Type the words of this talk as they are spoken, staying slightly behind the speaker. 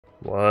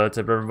What's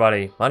up,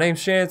 everybody? My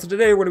name's Chance, and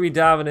today we're going to be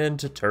diving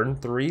into turn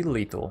 3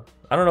 lethal.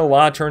 I don't know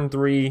why turn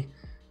 3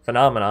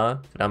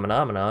 phenomenon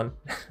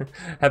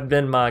have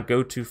been my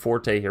go-to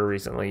forte here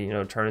recently. You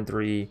know, turn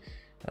 3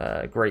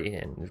 great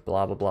hand,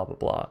 blah blah blah blah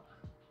blah.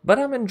 But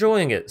I'm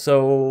enjoying it,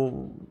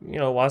 so you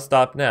know, why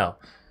stop now?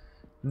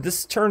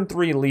 This turn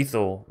 3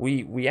 lethal,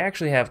 we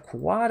actually have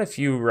quite a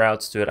few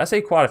routes to it. I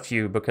say quite a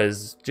few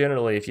because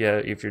generally, if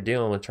you're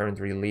dealing with turn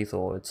 3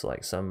 lethal, it's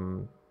like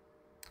some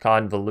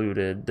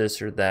convoluted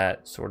this or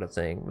that sort of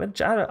thing,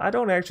 which I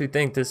don't actually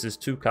think this is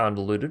too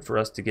convoluted for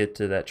us to get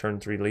to that turn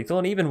 3 lethal.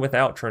 And even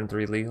without turn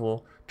 3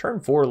 lethal,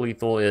 turn 4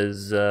 lethal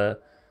is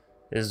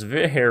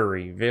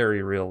very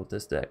real with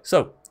this deck.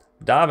 So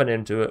diving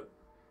into it,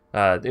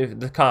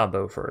 the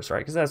combo first,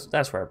 right? Because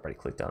that's where everybody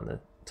clicked on the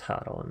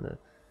title and the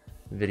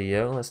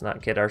video. Let's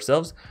not kid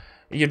ourselves.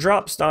 You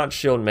drop Staunch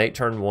Shieldmate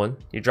turn 1,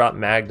 you drop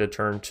Magda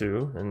turn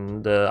 2,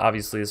 and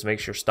obviously this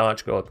makes your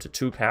Staunch go up to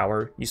 2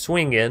 power. You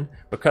swing in.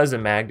 Because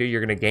of Magda,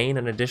 you're going to gain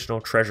an additional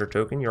treasure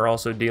token. You're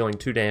also dealing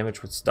 2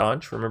 damage with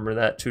Staunch. Remember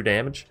that, 2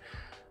 damage.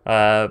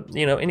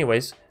 You know,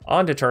 anyways,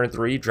 on to turn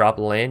 3, drop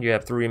a land. You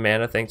have 3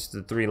 mana thanks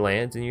to the 3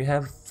 lands, and you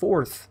have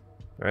 4th,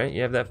 right?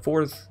 You have that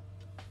 4th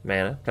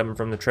mana coming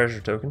from the treasure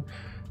token.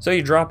 So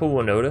you drop a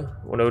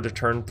Winota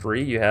turn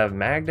 3, you have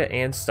Magda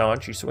and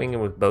Staunch, you swing in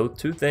with both,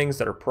 2 things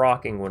that are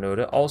proccing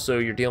Winota. Also,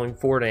 you're dealing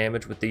 4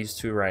 damage with these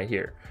 2 right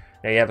here.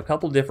 Now you have a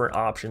couple different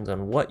options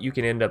on what you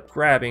can end up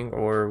grabbing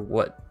or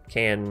what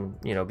can,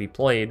 you know, be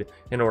played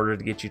in order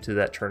to get you to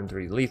that turn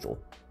 3 lethal.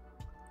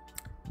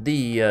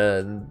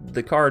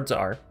 The cards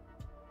are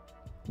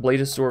Blade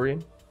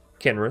Historian,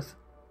 Kenrith,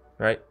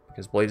 right?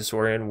 Because Blade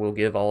Historian will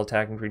give all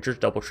attacking creatures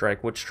double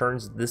strike, which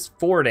turns this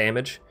 4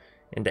 damage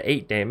into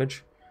 8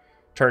 damage.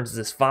 Turns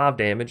this 5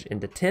 damage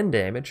into 10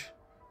 damage,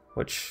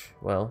 which,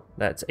 well,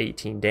 that's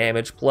 18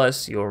 damage,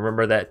 plus you'll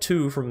remember that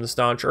 2 from the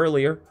Staunch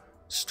earlier.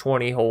 It's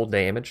 20 whole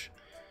damage.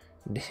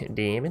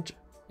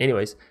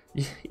 Anyways,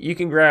 you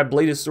can grab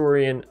Blade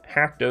Historian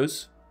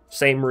Haktos,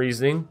 same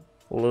reasoning,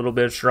 a little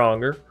bit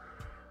stronger.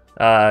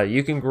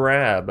 You can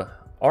grab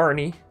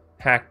Arnie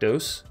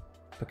Haktos,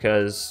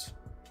 because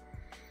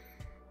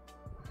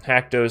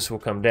Haktos will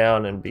come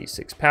down and be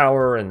 6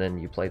 power, and then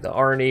you play the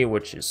Arnie,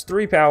 which is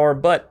 3 power,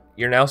 but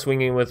you're now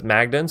swinging with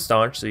Magda and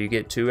Staunch, so you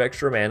get 2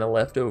 extra mana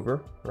left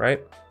over,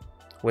 right?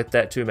 With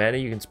that 2 mana,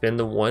 you can spend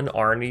the 1.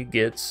 Arnie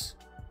gets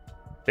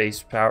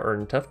base power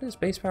and toughness?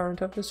 Base power and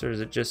toughness? Or is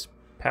it just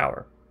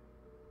power?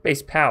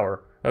 Base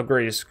power of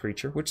greatest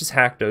creature, which is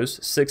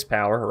Haktos, 6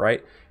 power,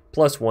 right?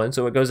 Plus 1,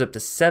 so it goes up to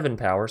 7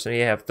 power, so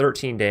you have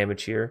 13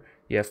 damage here.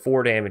 You have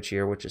 4 damage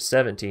here, which is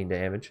 17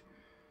 damage,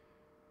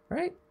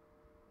 right?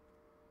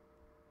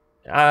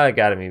 I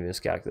gotta be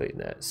miscalculating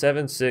that.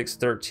 7, 6,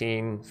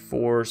 13,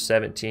 4,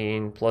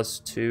 17, plus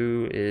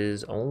 2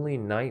 is only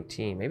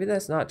 19. Maybe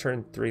that's not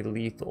turn 3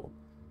 lethal.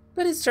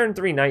 But it's turn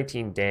 3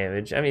 19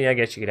 damage. I mean, I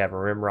guess you could have a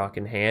Rimrock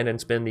in hand and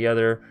spend the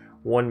other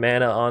 1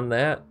 mana on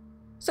that.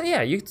 So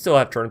yeah, you can still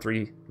have turn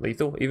 3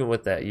 lethal. Even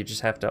with that, you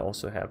just have to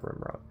also have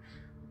Rimrock.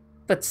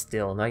 But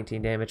still,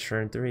 19 damage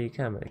turn 3.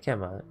 Come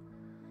on.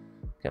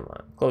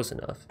 Close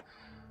enough.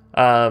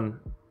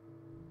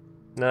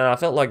 No, I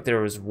felt like there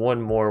was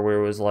one more where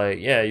it was like,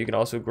 yeah, you can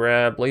also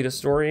grab Blade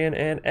Historian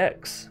and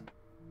X.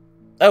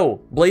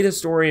 Oh, Blade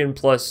Historian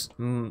plus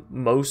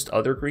most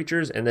other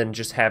creatures, and then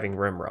just having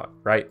Rimrock,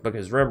 right?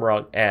 Because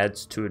Rimrock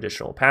adds 2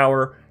 additional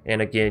power,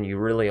 and again, you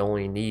really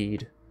only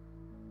need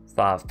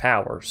 5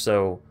 power.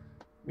 So,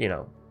 you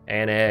know,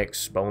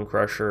 Annex, Bone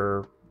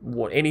Crusher,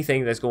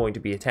 anything that's going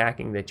to be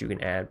attacking that you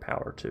can add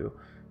power to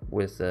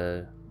with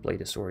Blade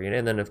Historian.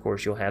 And then, of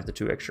course, you'll have the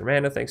 2 extra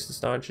mana thanks to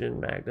Staunch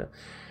and Magda.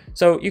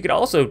 So you could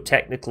also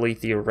technically,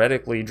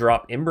 theoretically,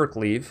 drop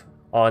Embercleave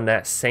on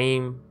that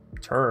same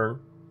turn.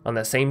 On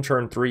that same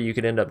turn 3, you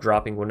could end up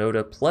dropping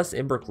Winota plus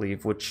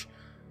Embercleave, which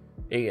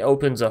it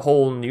opens a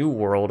whole new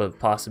world of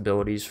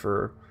possibilities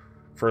for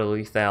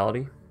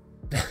lethality.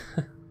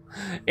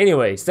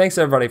 Anyways, thanks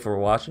everybody for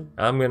watching.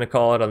 I'm going to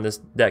call it on this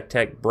deck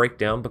tech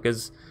breakdown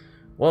because,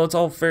 well, it's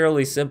all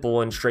fairly simple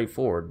and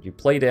straightforward. You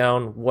play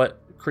down what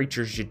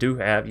creatures you do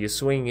have, you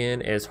swing in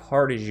as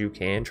hard as you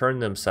can, turn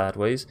them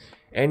sideways,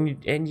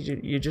 and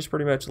you just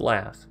pretty much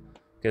laugh,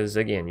 because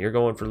again, you're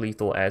going for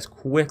lethal as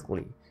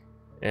quickly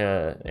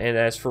and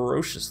as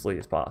ferociously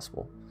as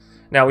possible.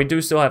 Now we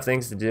do still have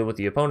things to deal with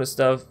the opponent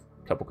stuff.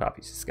 A couple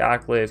copies of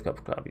Skyclave, a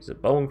couple copies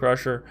of Bone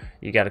Crusher.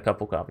 You got a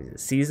couple copies of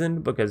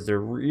Seasoned because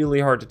they're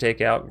really hard to take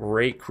out.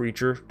 Great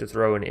creature to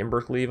throw an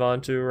Embercleave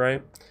onto,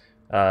 right?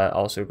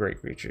 Also great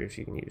creature if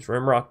you can use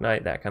Rimrock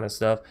Knight, that kind of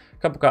stuff. A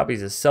couple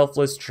copies of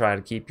Selfless to try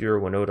to keep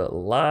your Winota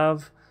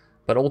alive.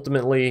 But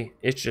ultimately,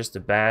 it's just a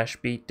bash,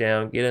 beat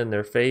down, get in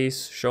their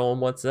face, show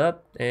them what's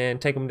up, and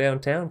take them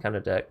downtown kind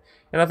of deck.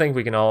 And I think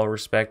we can all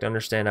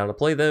understand how to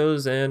play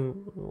those,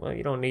 and, well,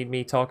 you don't need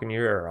me talking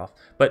your ear off.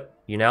 But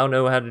you now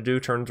know how to do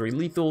turn 3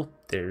 lethal.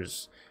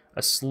 There's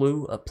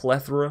a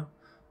plethora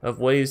of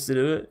ways to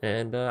do it,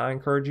 and I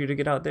encourage you to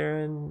get out there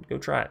and go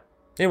try it.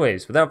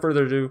 Anyways, without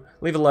further ado,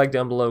 leave a like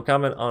down below,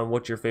 comment on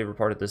what your favorite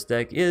part of this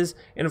deck is,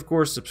 and of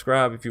course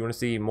subscribe if you want to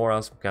see more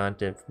awesome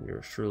content from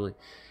yours truly.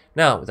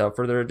 Now, without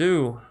further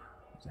ado,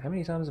 how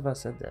many times have I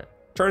said that?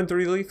 Turn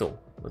 3 lethal.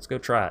 Let's go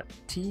try it.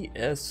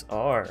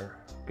 TSR.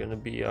 Gonna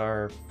be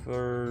our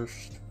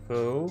first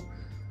foe.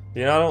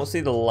 You know, I don't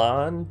see the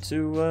line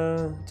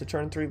to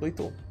turn 3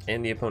 lethal.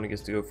 And the opponent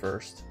gets to go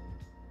first.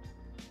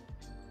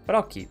 But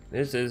I'll keep.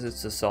 It's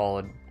a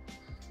solid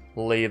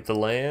lay of the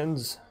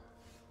lands.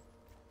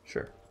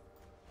 Sure.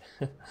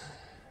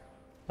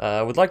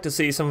 Would like to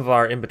see some of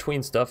our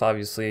in-between stuff.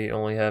 Obviously,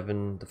 only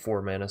having the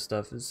 4 mana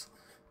stuff is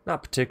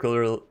not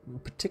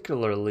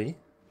particularly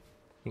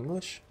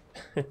English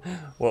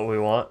what we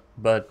want.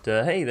 But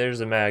hey,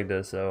 there's a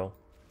Magda, so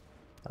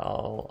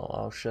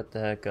I'll shut the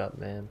heck up,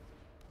 man.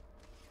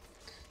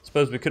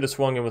 Suppose we could have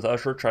swung in with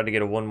Usher, tried to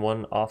get a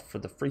 1/1 off for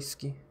the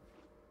Freeski.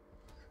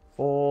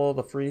 For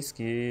the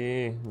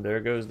Freeski. There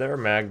goes their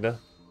Magda.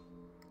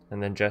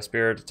 And then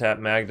Jaspier to tap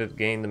Magda to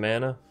gain the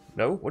mana.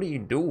 No, what are you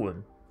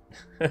doing?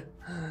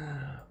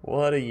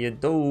 What are you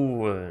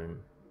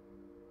doing?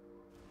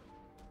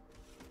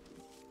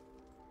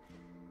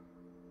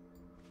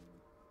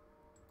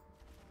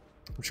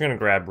 I'm just gonna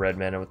grab red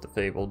mana with the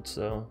Fabled,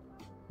 so,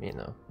 you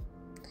know,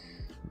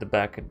 the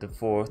back of the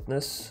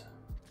fourthness.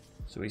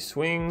 So we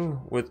swing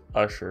with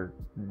Usher.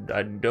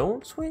 I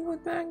don't swing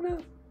with Magna,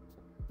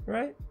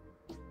 right?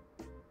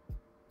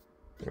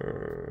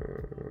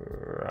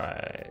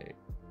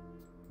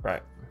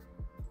 Right.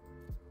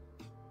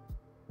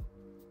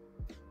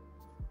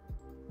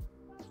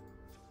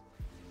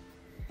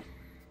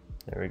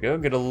 There we go.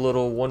 Get a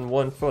little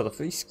 1/1 for the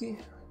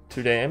Freeski.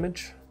 2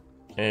 damage.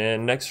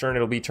 And next turn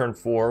it'll be turn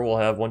 4. We'll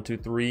have 1, 2,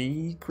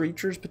 3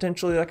 creatures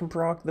potentially that can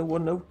proc the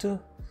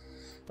Winota.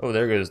 Oh,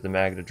 there goes the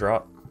Magda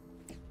drop.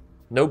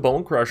 No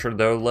Bone Crusher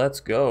though.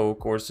 Let's go. Of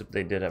course, if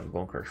they did have a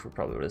Bone Crusher, we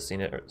probably would have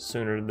seen it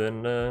sooner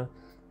than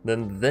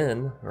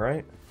then,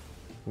 right?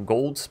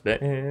 Gold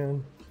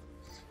Span.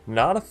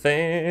 Not a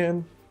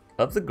fan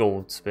of the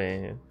Gold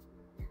Span.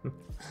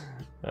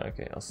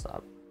 Okay, I'll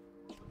stop.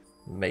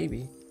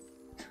 Maybe.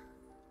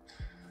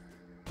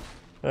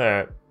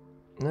 Alright.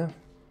 No.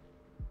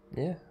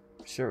 Yeah,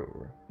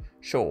 sure.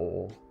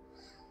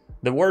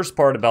 The worst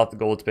part about the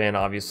Gold Span,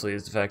 obviously,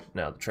 is the fact that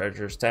now the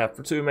treasures tap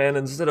for 2 mana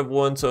instead of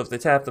 1, so if they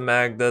tap the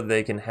Magda,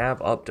 they can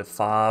have up to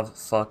 5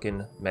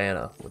 fucking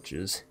mana, which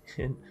is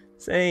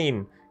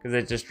insane, because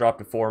they just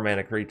dropped a 4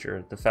 mana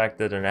creature. The fact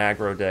that an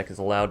aggro deck is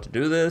allowed to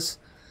do this...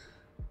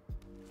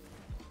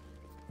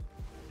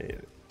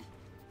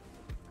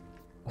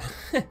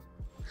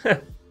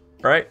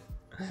 Right?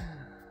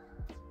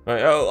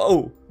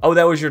 Oh,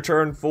 that was your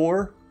turn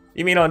 4?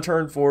 You mean on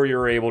turn 4 you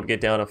were able to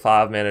get down a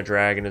 5 mana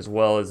dragon as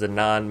well as the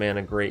 9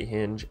 mana Great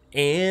Hinge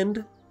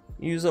and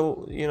use the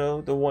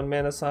 1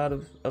 mana side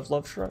of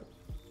Love Shrug?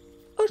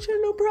 Oh shit,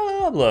 no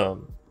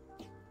problem.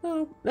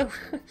 No.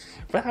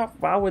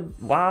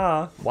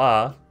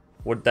 Why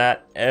would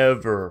that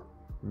ever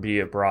be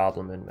a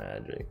problem in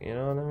Magic? You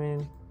know what I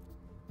mean?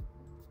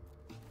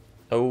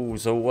 Oh,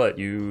 so what?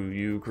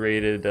 You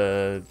created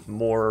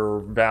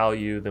more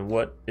value than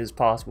what is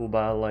possible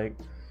by like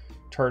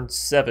turn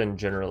 7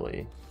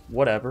 generally.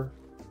 Whatever.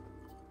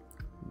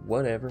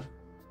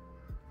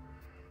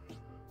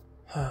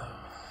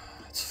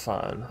 It's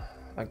fine,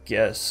 I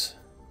guess.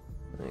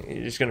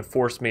 You're just gonna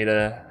force me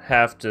to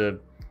have to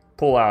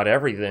pull out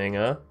everything,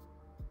 huh?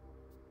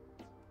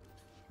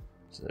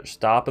 So they're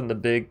stopping the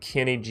big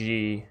Kenny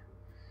G.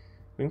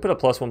 We can put a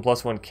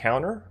 +1/+1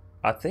 counter.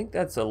 I think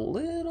that's a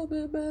little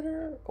bit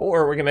better.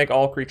 Or we can make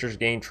all creatures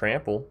gain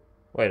trample.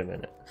 Wait a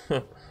minute.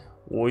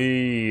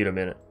 Wait a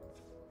minute.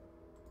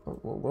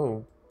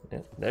 Whoa. Yeah,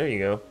 there you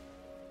go.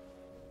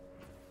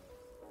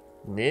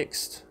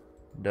 Next.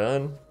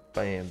 Done.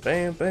 Bam,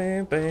 bam,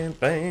 bam, bam,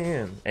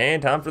 bam.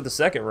 And time for the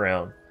second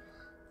round.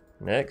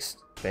 Next.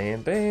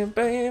 Bam, bam,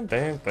 bam,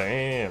 bam,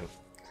 bam.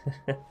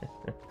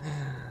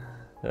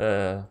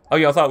 Oh,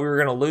 y'all thought we were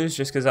going to lose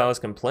just because I was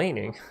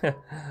complaining.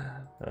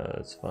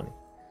 That's funny.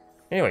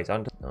 Anyways,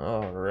 on to...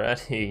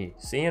 Alrighty.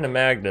 Seeing a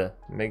Magda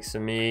makes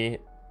me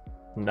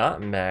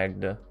not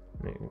Magda.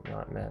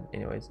 Not mad.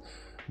 Anyways.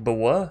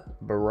 Bois?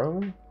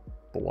 Barone?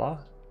 Bois?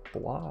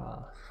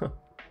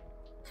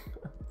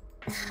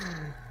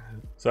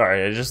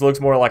 Sorry, it just looks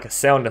more like a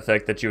sound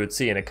effect that you would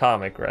see in a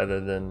comic rather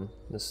than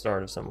the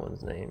start of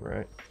someone's name,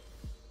 right?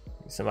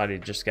 Somebody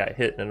just got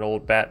hit in an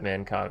old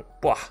Batman comic.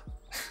 Bois.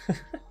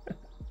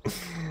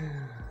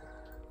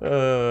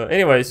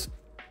 Anyways,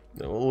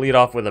 we'll lead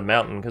off with a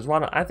mountain, because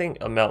I think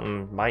a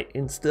mountain might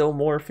instill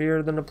more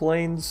fear than the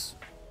plains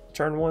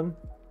turn 1.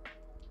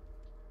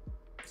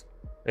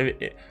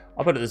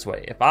 I'll put it this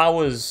way: if I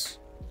was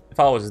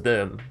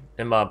them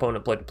and my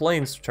opponent played the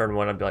plains turn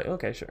 1, I'd be like,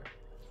 okay, sure.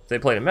 If they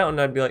played a mountain,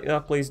 I'd be like,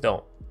 oh, please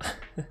don't.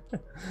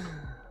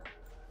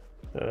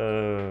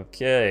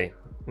 Okay.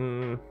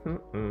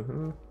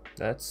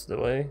 That's the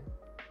way.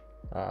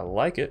 I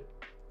like it.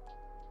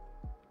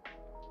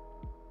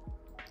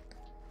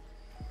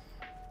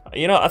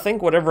 You know, I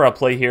think whatever I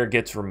play here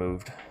gets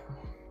removed.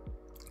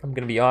 I'm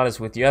gonna be honest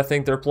with you. I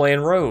think they're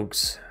playing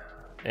rogues.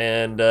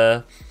 And,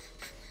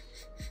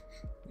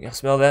 you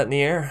smell that in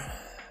the air?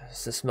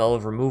 It's the smell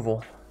of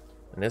removal.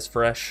 And it's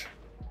fresh.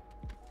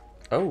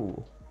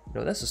 Oh,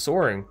 no, that's a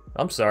soaring.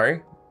 I'm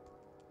sorry.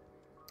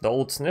 The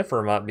old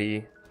sniffer might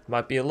be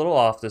a little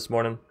off this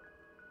morning.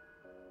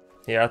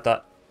 Yeah, I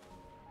thought.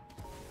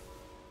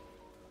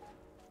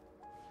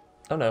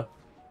 Oh no,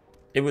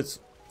 it was,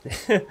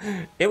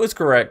 it was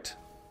correct.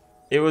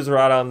 It was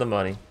right on the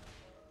money.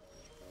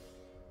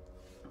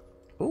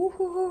 Ooh,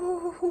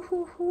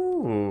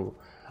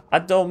 I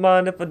don't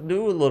mind if I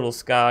do a little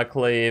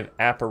Skyclave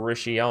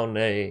apparition.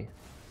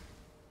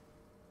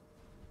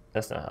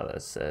 That's not how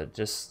that's said.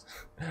 Just,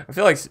 I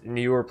feel like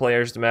newer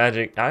players to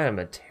Magic, I am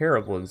a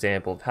terrible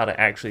example of how to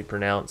actually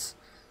pronounce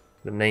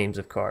the names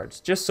of cards.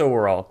 Just so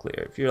we're all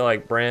clear. If you're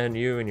like brand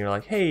new and you're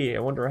like, hey, I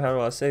wonder how do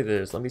I say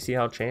this? Let me see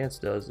how Chance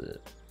does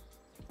it.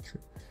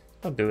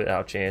 I'll do it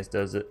how Chance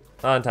does it.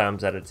 9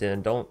 times out of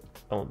 10, don't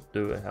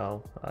do it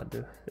how I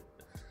do it.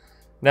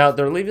 Now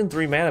they're leaving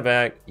 3 mana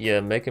back. Yeah,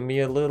 making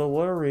me a little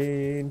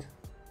worried.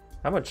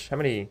 How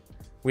many?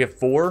 We have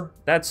 4?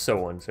 That's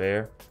so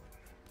unfair.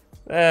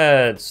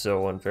 That's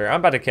so unfair.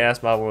 I'm about to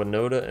cast my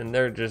Winota, and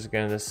they're just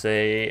gonna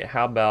say,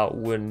 "How about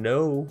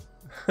Wino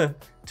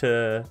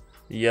to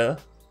yeah?"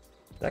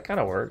 That kind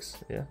of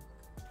works, yeah.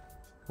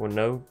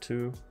 Wino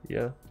to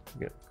yeah.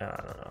 I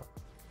don't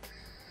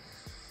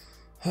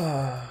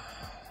know.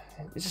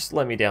 Just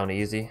let me down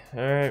easy,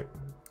 all right?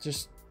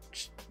 Just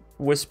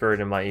whisper it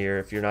in my ear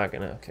if you're not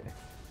gonna. Okay,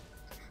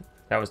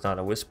 that was not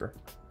a whisper.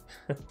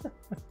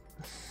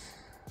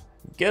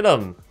 Get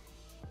him.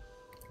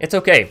 It's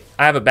okay.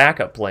 I have a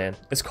backup plan.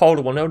 It's called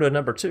Winota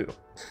number 2.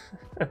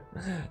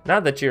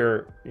 Not that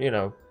you're, you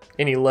know,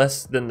 any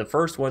less than the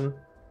first one.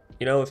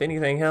 You know, if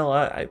anything, hell,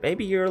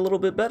 maybe you're a little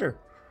bit better.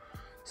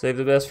 Save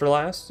the best for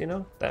last, you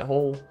know, that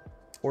whole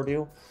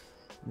ordeal.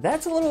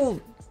 That's a little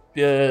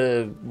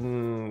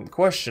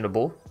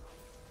questionable.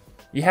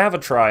 You have a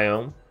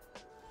Triome.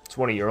 It's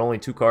one of your only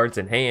 2 cards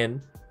in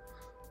hand.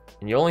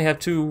 And you only have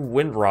 2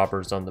 Wind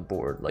Robbers on the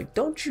board. Like,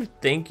 don't you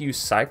think you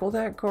cycle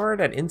that card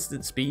at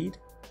instant speed?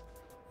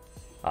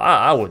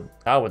 I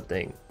would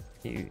think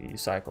you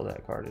cycle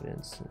that card at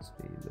instant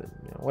speed, but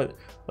you know,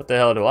 what the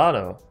hell do I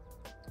know?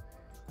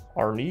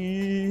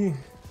 Arnie.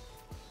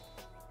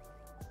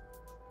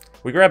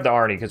 We grabbed the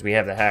Arnie because we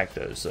have the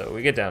Haktos, so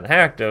we get down to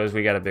Haktos,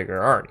 we got a bigger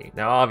Arnie.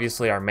 Now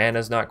obviously our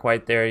mana's not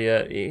quite there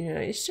yet. You know,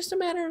 it's just a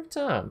matter of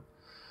time.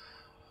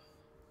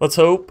 Let's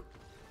hope.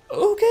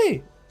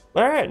 Okay.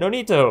 Alright, no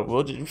need to hope.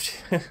 We'll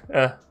just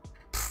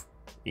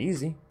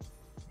easy.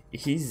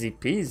 Easy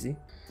peasy.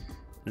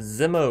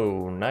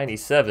 Zemo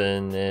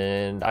 97,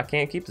 and I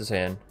can't keep this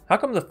hand. How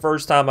come the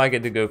first time I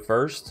get to go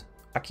first,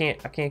 I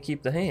can't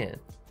keep the hand?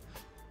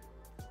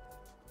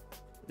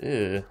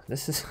 Ew,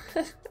 this is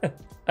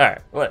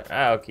alright, what?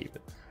 I'll keep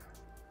it.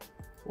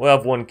 We'll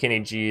have 1 Kenny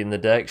G in the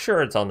deck.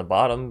 Sure, it's on the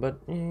bottom, but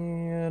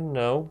yeah,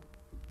 no.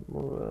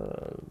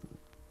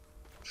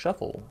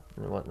 Shuffle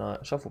and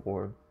whatnot.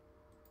 Shuffleboard.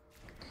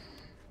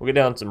 We'll get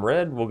down some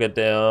red. We'll get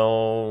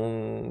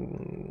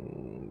down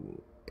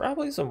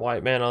probably some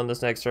white mana on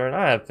this next turn.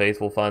 I have faith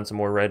we'll find some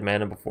more red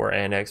mana before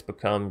Annex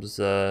becomes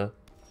a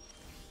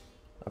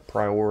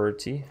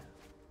priority.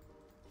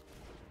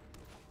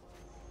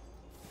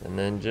 And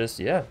then just,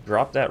 yeah,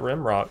 drop that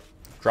Rimrock.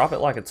 Drop it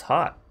like it's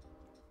hot.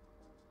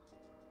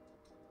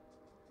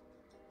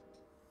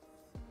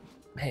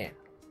 Man,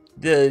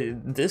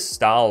 this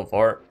style of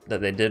art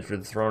that they did for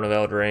the Throne of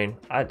Eldraine,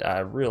 I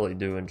really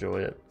do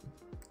enjoy it.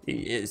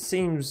 It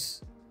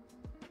seems...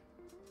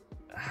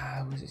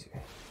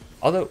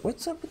 although,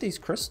 what's up with these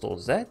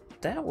crystals? That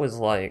was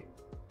like...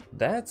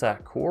 That's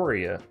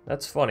Ikoria.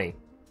 That's funny.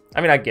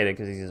 I mean, I get it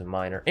because he's a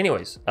miner.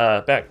 Anyways,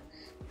 back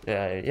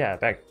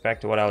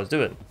to what I was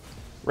doing.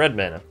 Red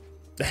mana.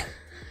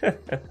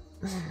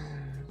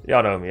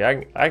 Y'all know me.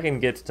 I can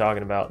get to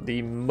talking about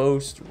the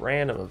most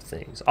random of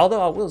things.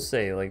 Although I will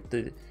say, like,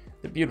 the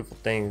beautiful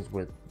things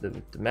with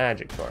the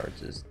Magic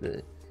cards is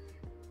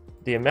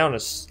the amount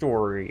of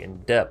story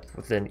and depth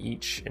within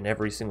each and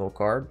every single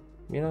card.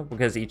 You know,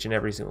 because each and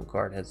every single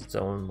card has its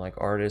own, like,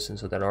 artist, and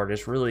so that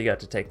artist really got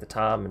to take the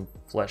time and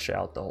flesh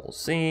out the whole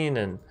scene.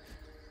 And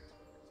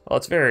well,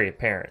 it's very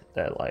apparent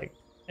that, like,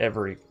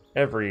 every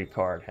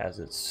card has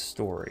its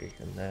story,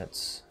 and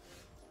that's...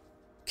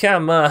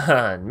 Come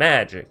on,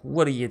 Magic,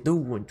 what are you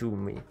doing to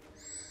me?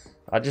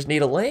 I just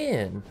need a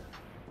land.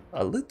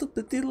 A little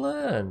bitty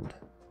land.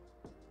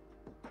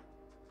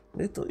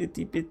 Little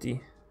itty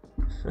bitty.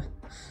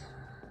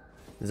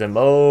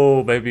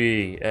 Zemo,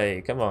 baby.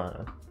 Hey, come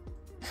on.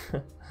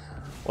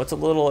 What's a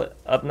little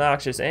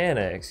obnoxious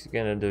Annex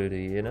gonna do to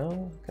you, you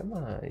know? Come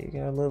on, you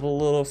gotta live a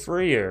little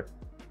freer.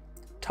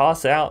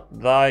 Toss out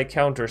thy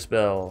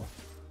counterspell.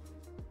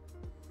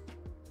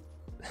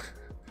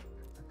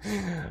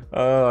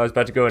 Oh, I was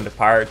about to go into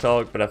pirate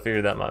talk, but I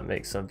figured that might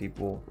make some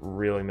people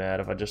really mad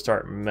if I just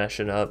start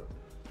meshing up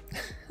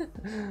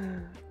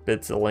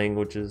bits of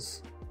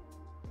languages.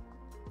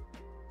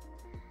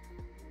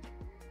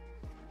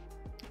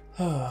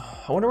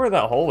 I wonder where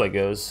that hallway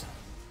goes.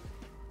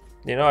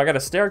 You know, I got a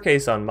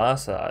staircase on my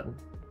side.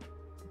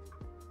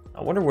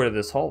 I wonder where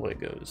this hallway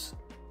goes.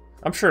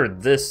 I'm sure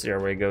this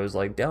stairway goes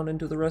like down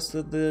into the rest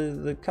of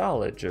the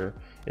college, or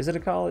is it a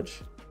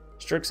college?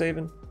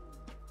 Strixhaven?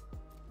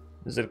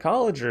 Is it a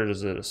college or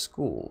is it a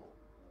school?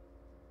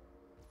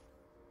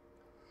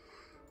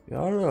 I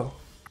don't know.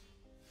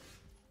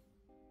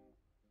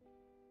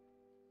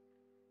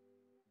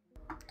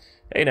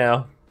 Hey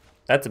now,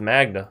 that's a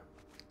Magna.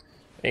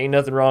 Ain't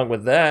nothing wrong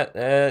with that.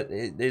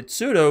 It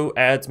pseudo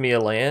adds me a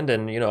land,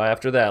 and you know,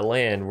 after that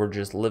land, we're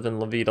just living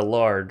La Vida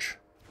large.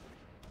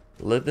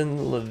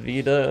 Living La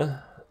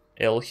Vida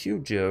El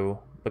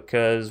Hugo,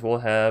 because we'll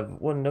have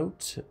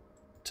Winota?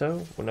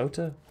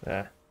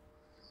 Ah.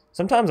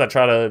 Sometimes I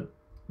try to,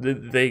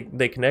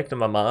 they connect in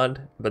my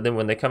mind, but then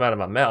when they come out of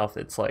my mouth,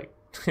 it's like,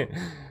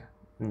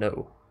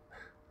 no.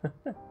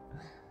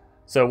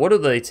 So what do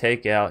they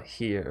take out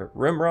here?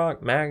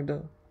 Rimrock,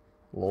 Magda,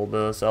 a little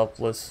bit of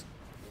Selfless.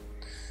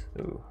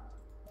 Ooh,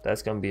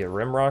 that's gonna be a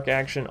Rimrock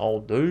action all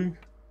day.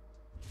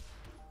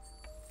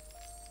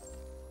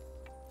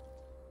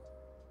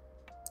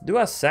 Do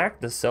I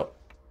sack the self?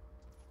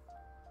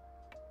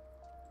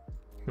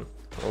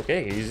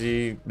 Okay,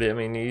 easy. I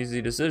mean,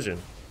 easy decision,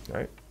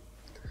 right?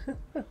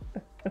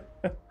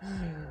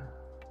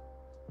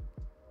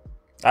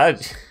 I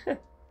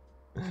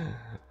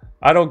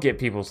don't get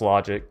people's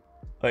logic.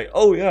 Like,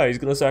 oh yeah, he's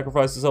gonna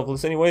sacrifice the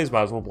Selfless anyways.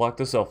 Might as well block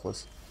the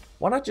Selfless.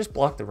 Why not just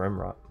block the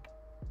Rimrock?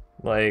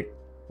 Like,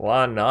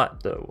 why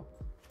not though?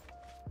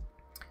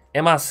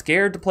 Am I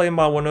scared to play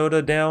my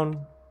Winota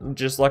down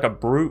just like a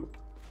brute?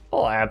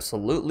 Oh,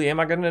 absolutely.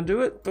 Am I going to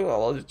do it?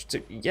 Well,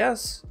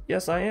 yes.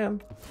 Yes, I am.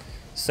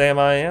 Sam,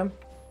 I am.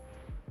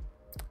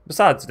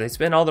 Besides, they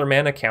spend all their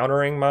mana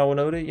countering my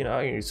Winota. You know,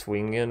 you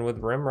swing in with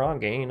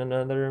Rimrock, gain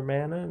another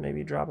mana,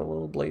 maybe drop a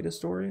little Blade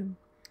Historian.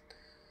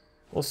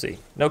 We'll see.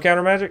 No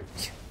counter magic?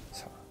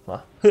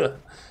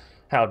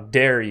 How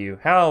dare you?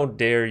 How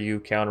dare you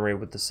counter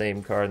it with the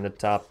same card in the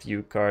top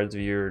few cards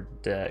of your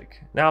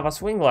deck? Now, if I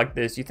swing like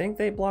this, you think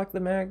they block the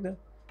Magna?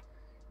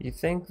 You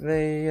think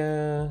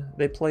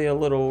they play a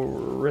little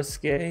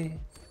risque?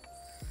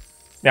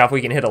 Now, if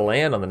we can hit a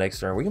land on the next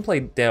turn, we can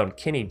play down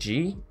Kenny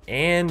G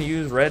and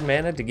use red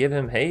mana to give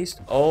him haste.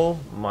 Oh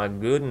my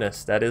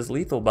goodness, that is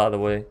lethal, by the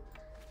way.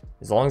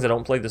 As long as I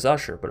don't play this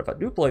Usher. But if I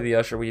do play the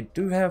Usher, we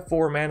do have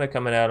 4 mana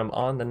coming at him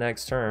on the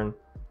next turn.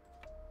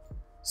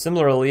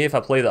 Similarly, if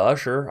I play the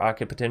Usher, I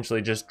could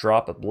potentially just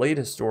drop a Blade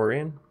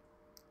Historian.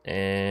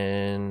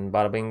 And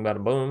bada bing,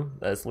 bada boom,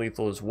 that's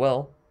lethal as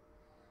well.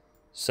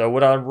 So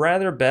would I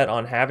rather bet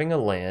on having a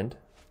land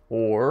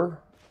or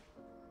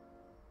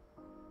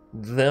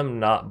them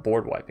not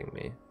board wiping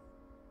me?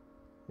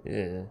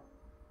 Yeah.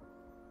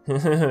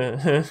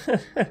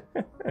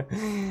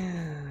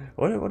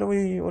 What are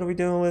we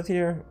doing with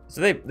here? So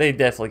they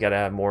definitely got to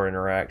have more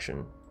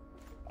interaction.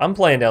 I'm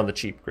playing down the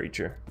cheap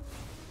creature.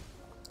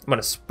 I'm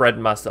gonna spread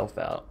myself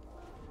out.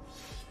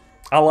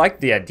 I like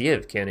the idea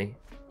of Kenny.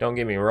 Don't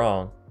get me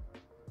wrong.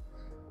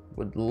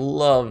 Would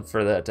love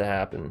for that to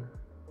happen.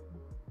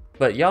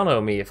 But y'all know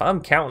me, if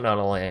I'm counting on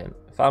a land,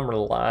 if I'm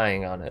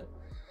relying on it,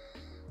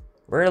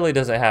 rarely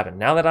does it happen.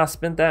 Now that I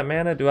spent that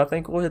mana, do I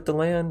think we'll hit the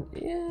land?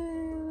 Yeah,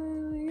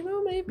 you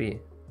know, maybe.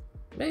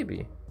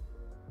 Maybe.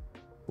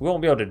 We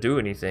won't be able to do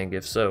anything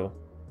if so.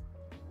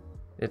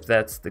 If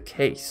that's the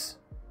case.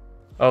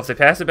 Oh, if they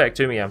pass it back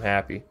to me, I'm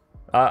happy.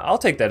 I'll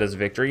take that as a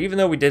victory, even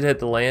though we did hit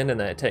the land and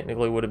that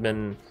technically would have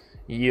been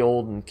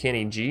Yield and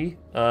Kenny G.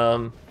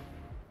 Yeah,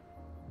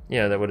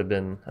 that would have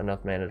been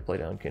enough mana to play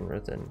down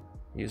Kinrith and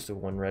use the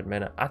 1 red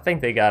mana. I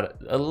think they got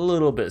a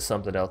little bit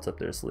something else up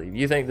their sleeve.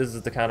 You think this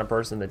is the kind of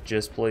person that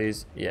just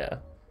plays? Yeah.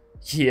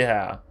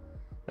 Yeah.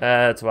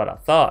 That's what I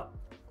thought.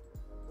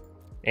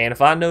 And if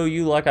I know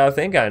you like I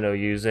think I know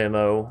you,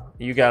 Zemo,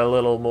 you got a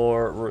little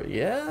more...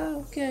 Yeah,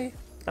 okay.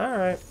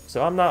 Alright.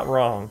 So I'm not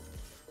wrong.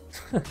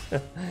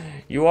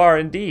 You are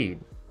indeed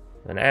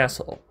an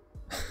asshole.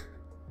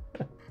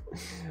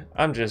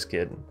 I'm just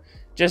kidding.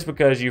 Just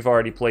because you've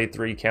already played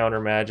 3 counter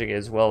magic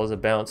as well as a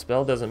bounce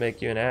spell doesn't make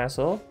you an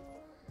asshole.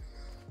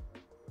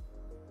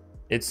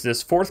 It's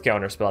this 4th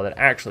counter spell that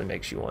actually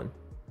makes you one.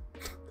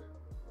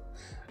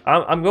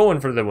 I'm going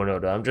for the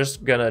Winota. I'm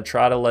just gonna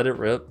try to let it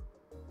rip.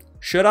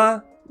 Should I?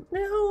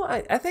 No,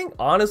 I think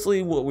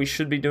honestly what we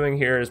should be doing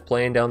here is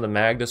playing down the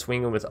Magda,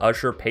 swinging with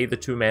Usher, pay the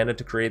 2 mana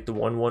to create the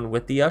 1/1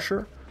 with the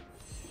Usher.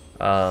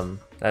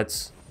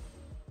 That's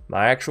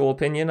my actual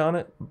opinion on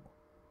it.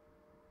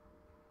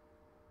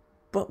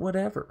 But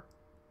whatever.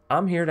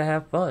 I'm here to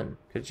have fun.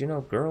 Because, you know,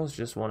 girls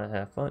just want to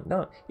have fun.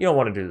 No, you don't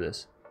want to do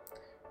this.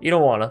 You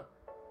don't want to.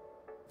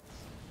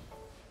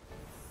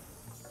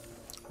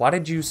 Why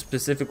did you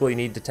specifically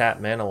need to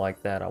tap mana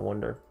like that, I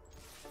wonder?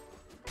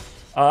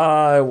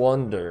 I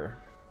wonder.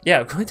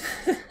 Yeah, good.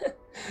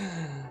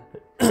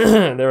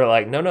 They were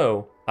like,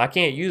 no, I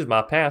can't use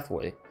my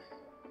pathway.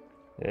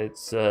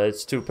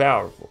 It's too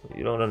powerful.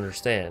 You don't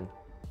understand.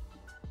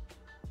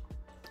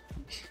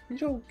 You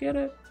don't get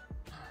it?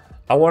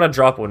 I want to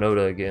drop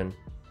Winota again,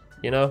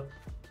 you know?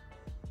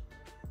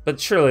 But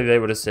surely they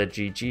would have said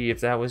GG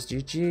if that was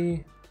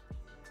GG.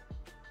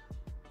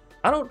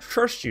 I don't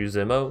trust you,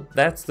 Zemo.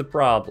 That's the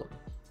problem.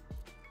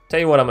 Tell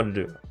you what I'm gonna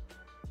do.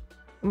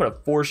 I'm gonna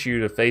force you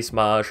to face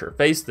my usher.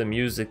 Face the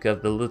music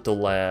of the little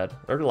lad.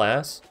 Or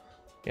lass.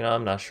 You know,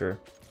 I'm not sure.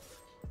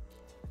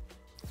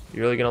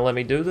 You really gonna let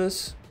me do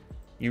this?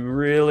 You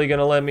really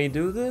gonna let me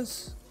do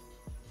this?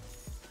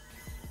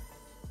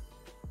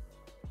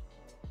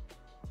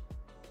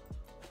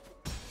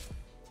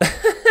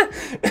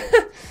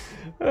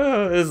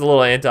 This is a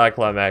little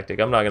anticlimactic,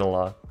 I'm not gonna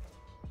lie.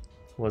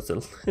 Was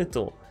a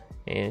little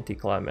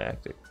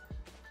anticlimactic.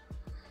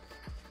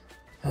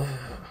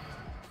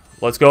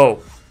 Let's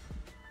go.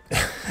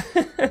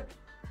 The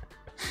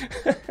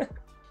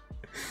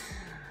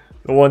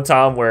one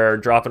time where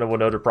dropping a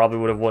Winota probably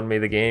would have won me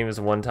the game is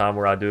the one time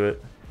where I do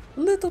it a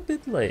little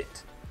bit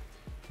late.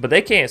 But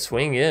they can't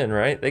swing in,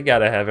 right? They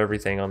gotta have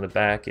everything on the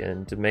back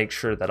end to make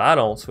sure that I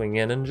don't swing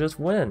in and just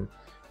win.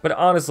 But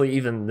honestly,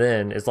 even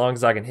then, as long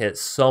as I can hit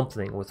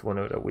something with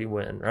Winota, we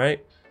win,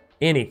 right?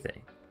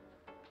 Anything.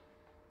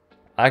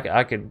 I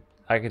could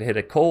hit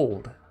a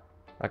cold.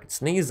 I could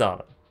sneeze on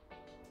it.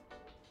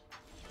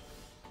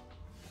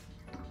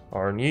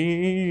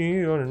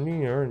 Arnie,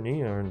 Arnie, Arnie,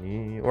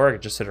 Arnie. Or I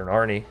could just hit an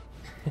Arnie.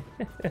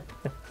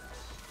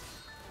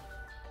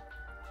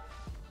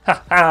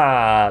 Ha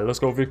ha! Let's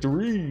go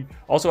victory!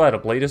 Also, I had a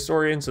Blade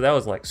Historian, so that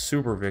was like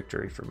super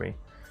victory for me.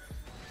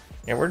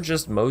 And we're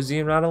just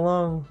moseying right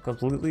along,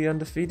 completely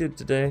undefeated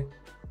today.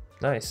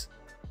 Nice.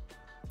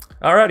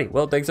 Alrighty,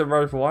 well, thanks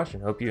everybody for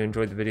watching. Hope you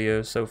enjoyed the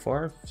video so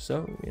far.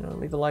 So, you know,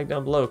 leave a like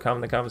down below,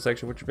 comment in the comment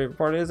section what your favorite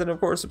part is, and of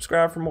course,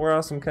 subscribe for more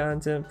awesome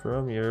content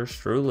from yours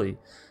truly.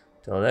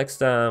 Till next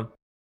time.